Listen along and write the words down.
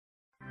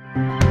សូ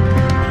ម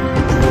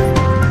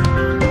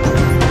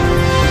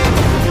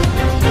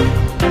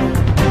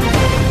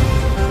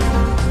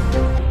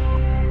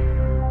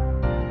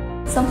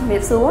ជម្រា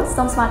បសួរ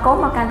សូមស្វាគម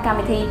ន៍មកកាន់កម្ម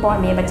វិធីព័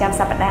ត៌មានប្រចាំ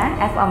សប្តាហ៍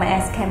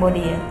FMIS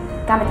Cambodia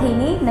កម្មវិធី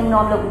នេះនឹង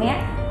នាំលោកអ្នក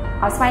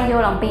ឲ្យស្វែងយ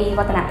ល់អំពីវ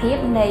ឌ្ឍនភាព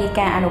នៃ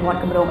ការអនុវត្ត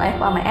គម្រោង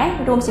FMIS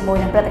រួមជាមួយ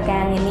នឹងព្រឹត្តិកា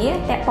រណ៍នានា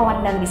ពាក់ព័ន្ធ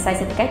នឹងវិស័យ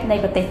សេដ្ឋកិច្ចនៃ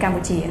ប្រទេសកម្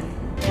ពុជា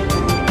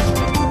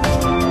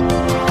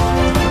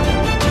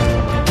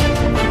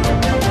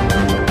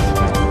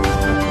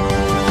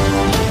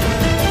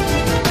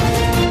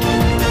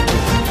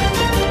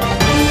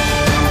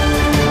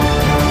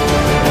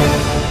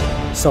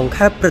សង្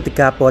ខេបព្រឹត្តិ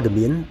ការណ៍ព័ត៌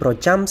មានប្រ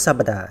ចាំស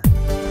ប្តាហ៍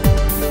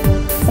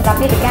សម្រាប់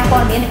ព្រឹត្តិការណ៍ព័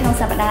ត៌មាននៅក្នុង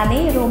សប្តាហ៍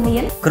នេះរួមមា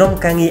នក្រុម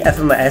ការងារ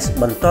FMIS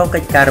បន្តកិ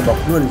ច្ចការរបស់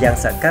ខ្លួនយ៉ាង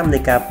សកម្មនៃ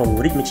ការព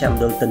ង្រីកមជ្ឈម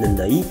ណ្ឌលទិន្ន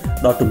ន័យ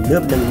ដ៏ទំនើ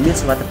បនិងមាន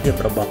សុវត្ថិភាព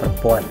របស់ប្រ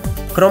ព័ន្ធ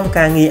ក្រុម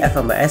ការងារ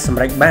FMIS ស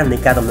ម្រេចបាននៃ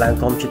ការដំឡើង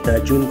កុំព្យូទ័រ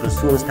ជូនក្រ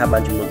សួងស្ថាប័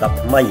នចំនួន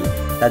10ថ្មី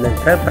ដែលនឹង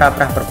ត្រូវប្រើ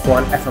ប្រាស់ប្រព័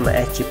ន្ធ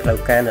FMIS ជាផ្លូវ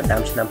ការនៅដើ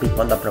មឆ្នាំ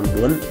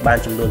2019បាន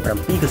ចំនួន7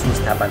ក្រសួង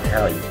ស្ថាប័ន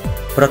ហើយ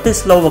ប្រទេស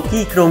ស្លូវ៉ាគី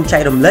គ្រោងចែ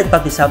ករំលែកប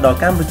ទពិសោធន៍ដល់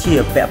កម្ពុជា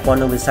ពាក់ព័ន្ធ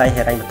នឹងវិស័យ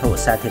ហិរញ្ញវត្ថុ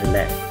សាធារ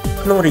ណៈ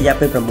ក្នុងរយៈ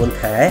ពេល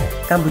9ខែ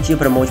កម្ពុជា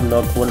ប្រមូលចំណូ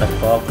លពន្ធអង្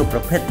ករគ្រប់ប្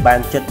រភេទបាន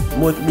ជិត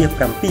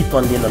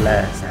 $1.7 លា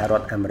នសហរ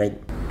ដ្ឋអាមេរិក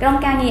ក្រុម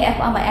ការងារ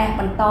FMIS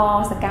បន្ត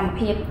សកម្ម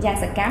ភាពយ៉ាង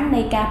សកម្ម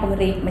នៃការពង្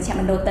រីកមជ្ឈ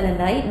មណ្ឌលទិន្ន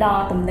ន័យដ៏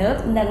ទំនើប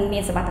និងមា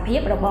នសុវត្ថិភាព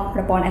របស់ប្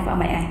រព័ន្ធ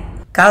FMIS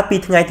កាលពី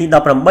ថ្ងៃទី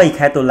18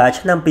ខែតុលា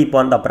ឆ្នាំ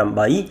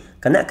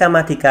2018គណៈកម្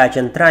មាធិការ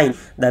ចិនត្រៃ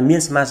ដែលមាន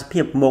សមាជិ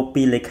កមក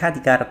ពីលេខា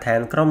ធិការដ្ឋាន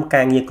ក្រុម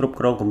ការងារគ្រប់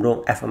គ្រងគម្រោង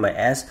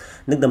FMIS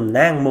និងតំ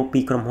ណាងមកពី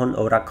ក្រុមហ៊ុន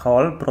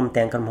Oracle ព្រម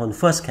ទាំងក្រុមហ៊ុន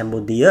FMIS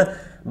Cambodia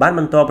បានប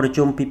ន្តប្រ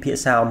ជុំពិភា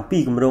ក្សាអំពី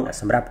គម្រោង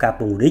សម្រាប់ការ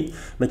ពង្រីក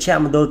មជ្ឈ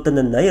មណ្ឌលទិន្ន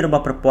ន័យរប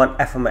ស់ប្រព័ន្ធ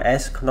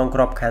FMIS ក្នុងក្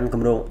របខ័ណ្ឌគ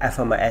ម្រោង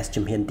FMIS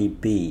ជំហានទី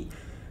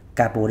2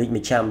ការពង្រីកម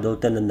ជ្ឈមណ្ឌល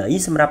ទិន្នន័យ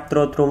សម្រាប់ទ្រ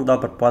ទ្រង់ដ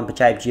ល់ប្រព័ន្ធបច្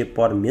ចេកវិទ្យា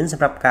ព័ត៌មានស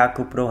ម្រាប់ការគ្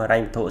រប់គ្រងហិរ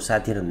ញ្ញវត្ថុសា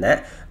ធារណៈ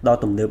ដ៏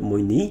ទំនើបមួ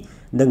យនេះ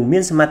នឹងមា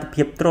នសមត្ថ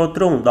ភាពទ្រ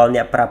ទ្រង់ដល់អ្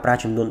នកប្រើប្រាស់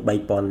ចំនួន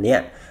 3000 នា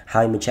ក់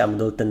ហើយមជ្ឈមណ្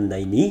ឌលទិន្នន័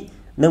យនេះ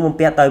នឹងបំ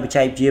ពាក់ដោយបច្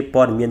ចេកវិទ្យា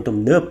ព័ត៌មានទំ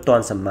នើបទា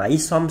ន់សម័យ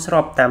សមស្រ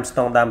បតាមស្ត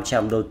ង់ដារមជ្ឈ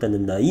មណ្ឌលទិន្ន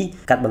ន័យ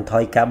កាត់បន្ថ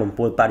យការបំ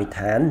ពុលបរិស្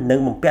ថាននិង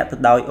បំពាក់ទៅ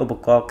ដោយឧប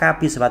ករណ៍ការ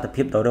ពារសុវត្ថិ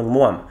ភាពដ៏រឹង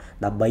មាំ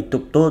ដើម្បីទ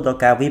ប់ទល់ដល់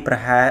ការវាយប្រ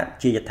ហារ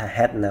ជាយថា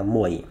ហេតុណា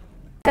មួយ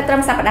កាលត្រឹ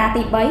មសប្តាហ៍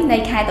ទី3នៃ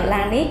ខែតុ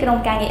លានេះក្រុម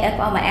ការងារ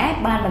FMIS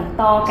បានបន្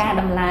តការ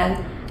ដំឡើង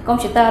កុំ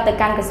ព្យូទ័រទៅ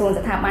កាន់ក្រសួង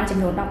ស្ថាប័នចំ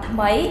នួន10ថ្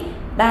មី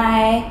ដែ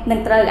លនឹង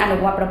ត្រូវអនុ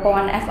វត្តប្រព័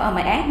ន្ធ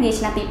FMIS នា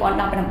ឆ្នាំ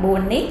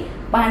2019នេះ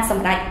បានស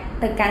ម្រេច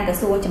ទៅកាន់ក្រ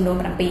សួងចំនួន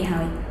7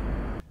ហើយ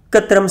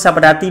គិតត្រឹមស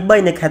ប្តាហ៍ទី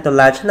3នៃខែតុ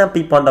លាឆ្នាំ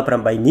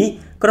2018នេះ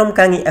ក្រុម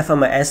ការងារ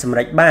FMIS សម្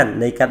រេចបាន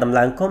នៃការដំ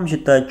ឡើងកុំព្យូ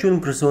ទ័រជូន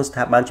ក្រសួងស្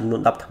ថាប័នចំនួ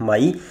ន10ថ្មី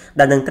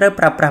ដែលនឹងត្រូវ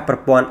ប្រើប្រាស់ប្រ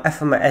ព័ន្ធ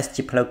FMIS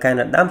ជាផ្លូវការ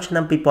នៅដើមឆ្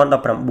នាំ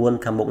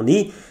2019ខាងមុខ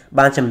នេះ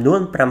បានចំនួន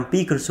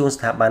7ក្រសួង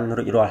ស្ថាប័ន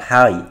រួចរាល់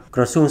ហើយ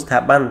ក្រសួងស្ថា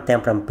ប័នទាំ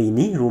ង7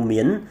នេះរួម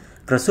មាន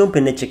ក្រសួង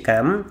ពាណិជ្ជក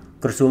ម្ម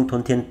ក្រសួងធ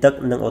នធានទឹក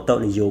និងអូតូ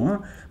និយម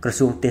ក្រ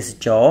សួងទេស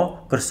ចរ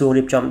ក្រសួង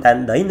រៀបចំដែន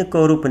ដីនគ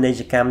ររូបនី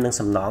យកម្មនិង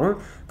សំណង់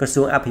ក្រ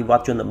សួងអភិវឌ្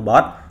ឍជនប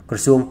ទក្រ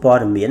សួងព័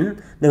ត៌មាន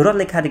និងរដ្ឋ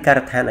លេខាធិការ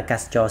ដ្ឋានអាកា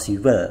សចរស៊ី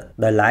វិល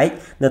ដោយឡែក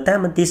នៅតាម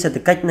មន្ទីរសេដ្ឋ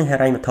កិច្ចនិងហិ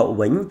រញ្ញវត្ថុ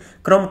វិញ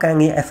ក្រុមការ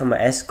ងារ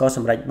FMIS ក៏ស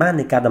ម្រេចបាន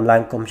នៃការដំឡើ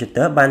ងកុំព្យូ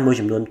ទ័របានមួយ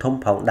ចំនួនធំ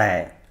ផងដែរ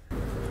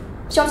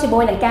ខ្ញុំជាមួ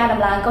យនឹងការដំ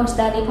ឡើងកុំព្យូ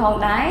ទ័រនេះផង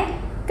ដែរ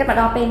គិតមក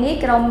ដល់ពេលនេះ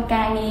ក្រុម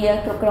ការងារ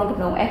គ្រប់គ្រងគ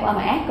ម្រោង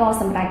FMIS ក៏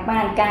សម្រេចបា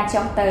នការ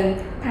ចុះទៅ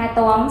ថែ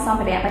ទាំសម្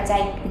ភារៈបច្ចេ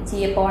កវិទ្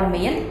យាព័ត៌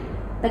មាន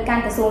ទៅកា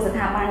ន់ក្រសួងស្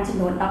ថាប័នចំ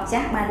នួន10ចា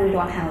ស់បានរួច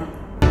រាល់ហើយ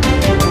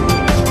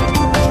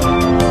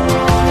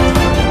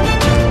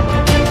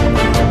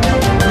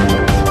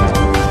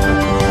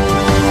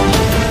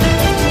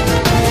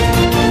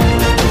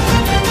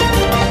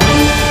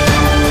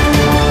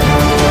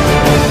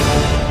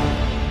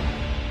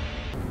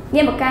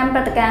មានប្រកាន់ព្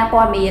រឹត្តិការណ៍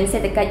ព័ត៌មានសេ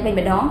ដ្ឋកិច្ចវិញ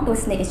ម្ដងទ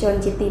ស្សនិកជន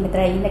ជាទីមេត្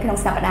រីនៅក្នុង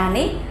សប្តាហ៍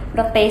នេះ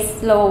ប្រទេស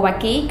ស្លូវ៉ា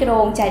គីគ្រោ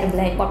ងចែករំ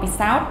លែកបទពិ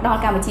សោធន៍ដល់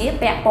កម្ពុជា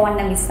ពាក់ព័ន្ធ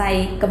នឹងវិស័យ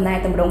កំណែ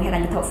ទម្រង់ហិរ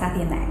ញ្ញវត្ថុសា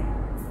ធារណៈ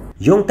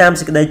យោងតាម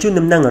សេចក្តីជូន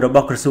ដំណឹងរប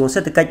ស់ក្រសួងសេ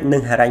ដ្ឋកិច្ចនិ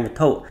ងហិរញ្ញវត្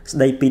ថុស្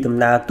តីពីដំ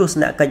ណើរទស្ស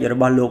នកិច្ចរ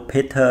បស់លោក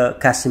Peter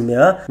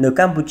Casimir នៅ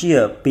កម្ពុជា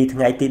ពីថ្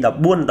ងៃទី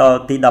14ដល់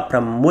ទី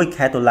16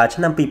ខែតុលាឆ្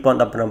នាំ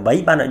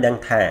2018បានឲ្យដឹង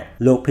ថា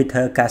លោក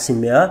Peter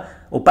Casimir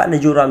ឧបនា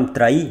យករដ្ឋមន្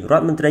ត្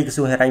រីក្រ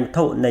សួងហិរញ្ញវត្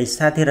ថុនៃ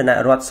សាធារណ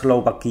រដ្ឋស្លូ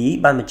វ៉ាគី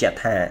បានបញ្ជាក់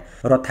ថា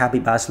រដ្ឋាភិ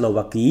បាលស្លូ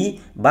វ៉ាគី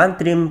បាន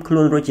ត្រៀមខ្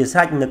លួនរួចជាស្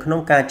រេចនៅក្នុង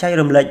ការចែក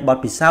រំលែកបទ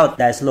ពិសោធន៍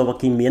ដែលស្លូវ៉ា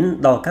គីមាន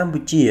ដល់កម្ពុ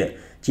ជា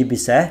ជាពិ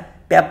សេស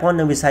ពាក់ព័ន្ធ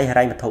នឹងវិស័យហិរ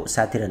ញ្ញវត្ថុ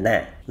សាធារ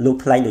ណៈលោក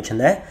ថ្លែងដូច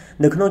នេះ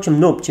នៅក្នុងជំ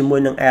នួបជាមួយ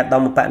នឹងអាដា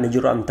មឧបនាយ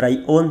ករដ្ឋមន្ត្រី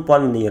អូនពា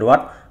ន់មនីរ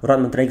ដ្ឋ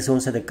មន្ត្រីក្រសួង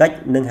សេដ្ឋកិច្ច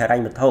និងហិរញ្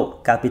ញវត្ថុ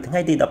កាលពីថ្ងៃ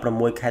ទី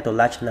16ខែតុ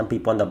លាឆ្នាំ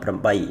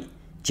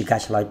2018ជាការ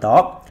ឆ្លើយត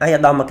បអាយ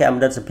ដាមអគ្គអម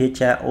រិតសភា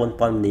ចារអូន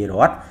ពាន់មនីរ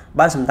ដ្ឋ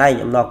បានសម្ដែង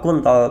អំណរគុណ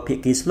ដល់ភា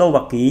គីស្លូ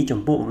វ៉ាគីចំ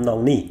ពោះបំណង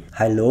នេះ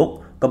ហើយលោក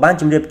ក៏បាន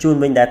ជម្រាបជូន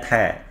វិញដែរ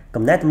ថា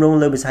កំណែទម្រង់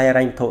លើវិស័យហិរ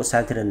ញ្ញវត្ថុសា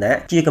ធារណៈ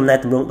ជាកំណែ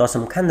ទម្រង់ដ៏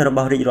សំខាន់រប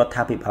ស់រាជរដ្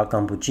ឋាភិបាលក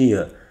ម្ពុជា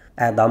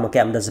អាដាមអគ្គ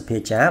អមរិតសភា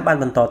ចារបាន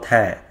បន្ត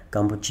ថាក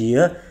ម្ពុជា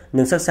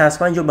នឹងសិក្សា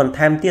ស្វែងយល់បន្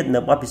ថែមទៀតនៅ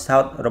បទពិសោ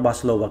ធន៍របស់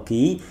ស្លូវ៉ា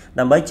គី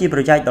ដើម្បីជាប្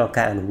រយោជន៍ដល់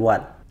ការអនុវត្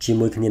ត ជា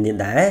មួយគ្នានេះ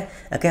ដែរ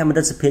អគ្គមន្ត្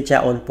រីសភាចា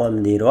អូនប៉ុនម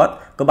នីរដ្ឋ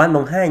ក៏បានប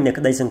ង្ហាញនៅ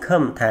ក្តីសង្ឃឹ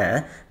មថា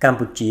កម្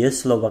ពុជា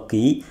ស្លូវ៉ា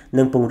គី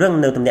នឹងពង្រឹង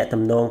នៅទំនាក់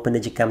ទំនងពាណិ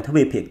ជ្ជកម្មទ្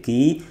វេភា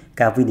គី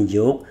ការវិនិ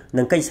យោគ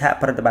និងកិច្ចសហ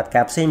ប្រតិបត្តិ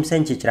ការផ្សេងៗ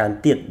ជាច្រើន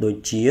ទៀតដូច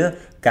ជា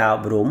ការអ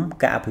ប់រំ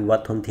ការអភិវឌ្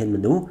ឍធនធានម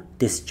នុស្ស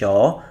ទេសច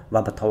រវ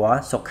ប្បធម៌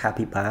សុខា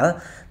ភិបាល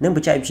និងប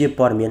ច្ចេកវិទ្យា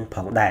ព័ត៌មានផ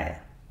ងដែរ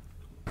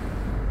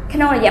ក្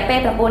នុងរយៈពេល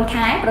9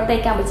ខែប្រទេស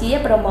កម្ពុជា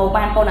ប្រមូល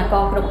បានពន្ធក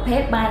រគ្រប់ប្រភេ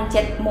ទបាន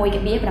ជិត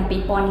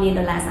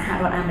 $1.7 លានសហ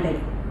រដ្ឋអាមេរិក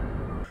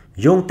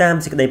យោងតាម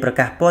សេចក្តីប្រ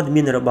កាសព័ត៌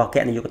មានរបស់គ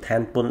ណៈនាយកដ្ឋា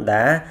នពន្ធ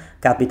ដារ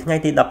កាលពីថ្ងៃ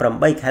ទី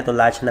18ខែតុ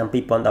លាឆ្នាំ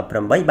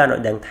2018បានឲ្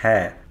យដឹងថា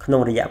ក្នុ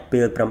ងរយៈពេ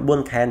ល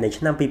9ខែនៃ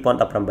ឆ្នាំ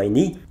2018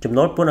នេះចំ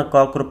នួនពន្ធក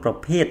រគ្រប់ប្រ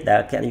ភេទដែ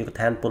លគណៈនាយកដ្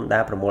ឋានពន្ធដា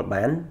រប្រមូល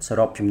បានស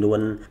រុបចំនួន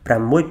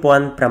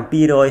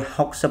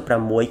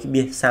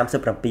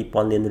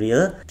 $6,766.37 លានរៀល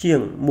ជាង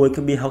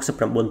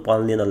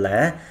 $1.69 លា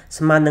ន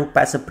ស្មើនឹង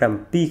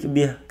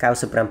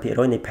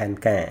 87.95% នៃផែន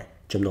ការ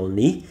ចំណូល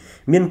នេះ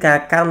មានការ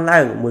កើនឡើ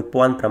ង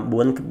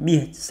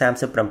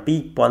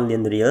 $1,937 លា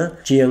នរៀល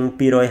ជាង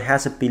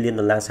 $252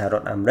 លានសហរ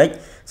ដ្ឋអាមេរិក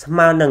ស្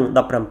មើនឹង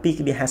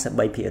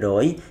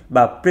 17.53%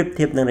 បើប្រៀប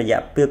ធៀបនឹងរយៈ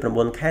ពេល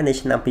9ខែនៃ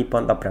ឆ្នាំ2017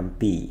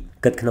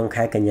គិតក្នុង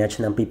ខែកញ្ញា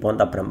ឆ្នាំ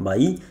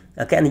2018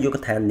អគ្គនាយក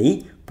ដ្ឋាននេះ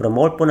ប្រ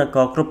មូលពន្ធក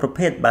រគ្រប់ប្រ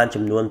ភេទបាន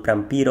ចំនួន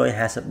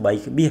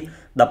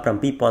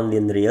 $753.17 លា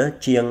នរៀល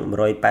ជាង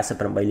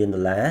 $188 លាន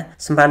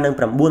ស្មើនឹង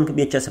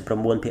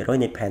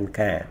 9.79% នៃផែន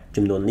ការ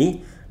ចំនួននេះ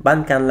បាន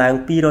កើនឡើង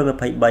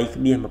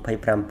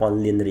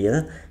 $223.25 លានរៀល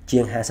ជា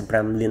ង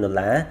 $55 លាន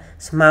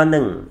ស្មើនឹ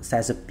ង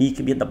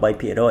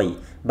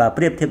 42.13% បើ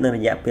ប្រៀបធៀបនឹងរ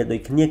យៈពេលដូច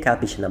គ្នាកាល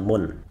ពីឆ្នាំមុ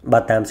នបើ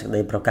តាមសេចក្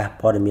តីប្រកាស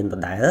ព័ត៌មានដ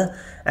ដែល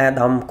អា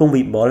ដាមគង់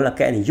វិបុលអគ្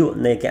គនាយក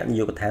នៃគណៈនា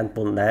យកដ្ឋានព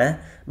ន្ធដារ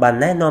បាន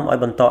ណែនាំឲ្យ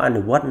បន្តអ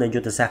នុវត្តនូវយុ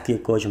ទ្ធសាស្ត្រគៀក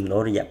គោចំណូ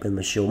លរយៈពេលម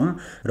ធ្យម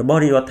របស់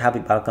រាជរដ្ឋា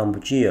ភិបាលកម្ពុ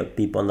ជា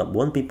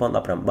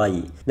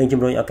 2014-2018 និងជំ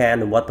រុញឲ្យការអ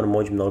នុវត្តប្រមូ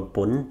លចំណូលព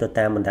ន្ធទៅ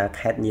តាមបណ្ដា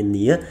ខេត្តនា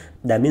នា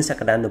ដែលមានស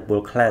ក្តានុពល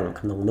ខ្លាំង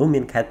ក្នុងនោះមា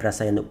នខេត្តព្រះ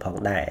សីហនុផង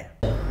ដែរ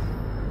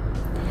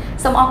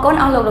សូមអរគុណ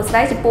អស់លោកលោកស្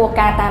រីចំពោះ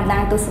ការតាមដា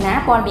នទស្សនា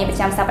ព័ត៌មានប្រ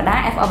ចាំសប្តា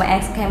ហ៍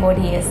FMIS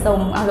Cambodia សូ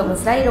មអស់លោកលោក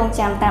ស្រីរង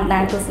ចាំតាមដា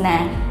នទស្សនា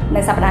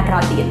នៅសប្តាហ៍ក្រោ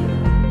យទៀត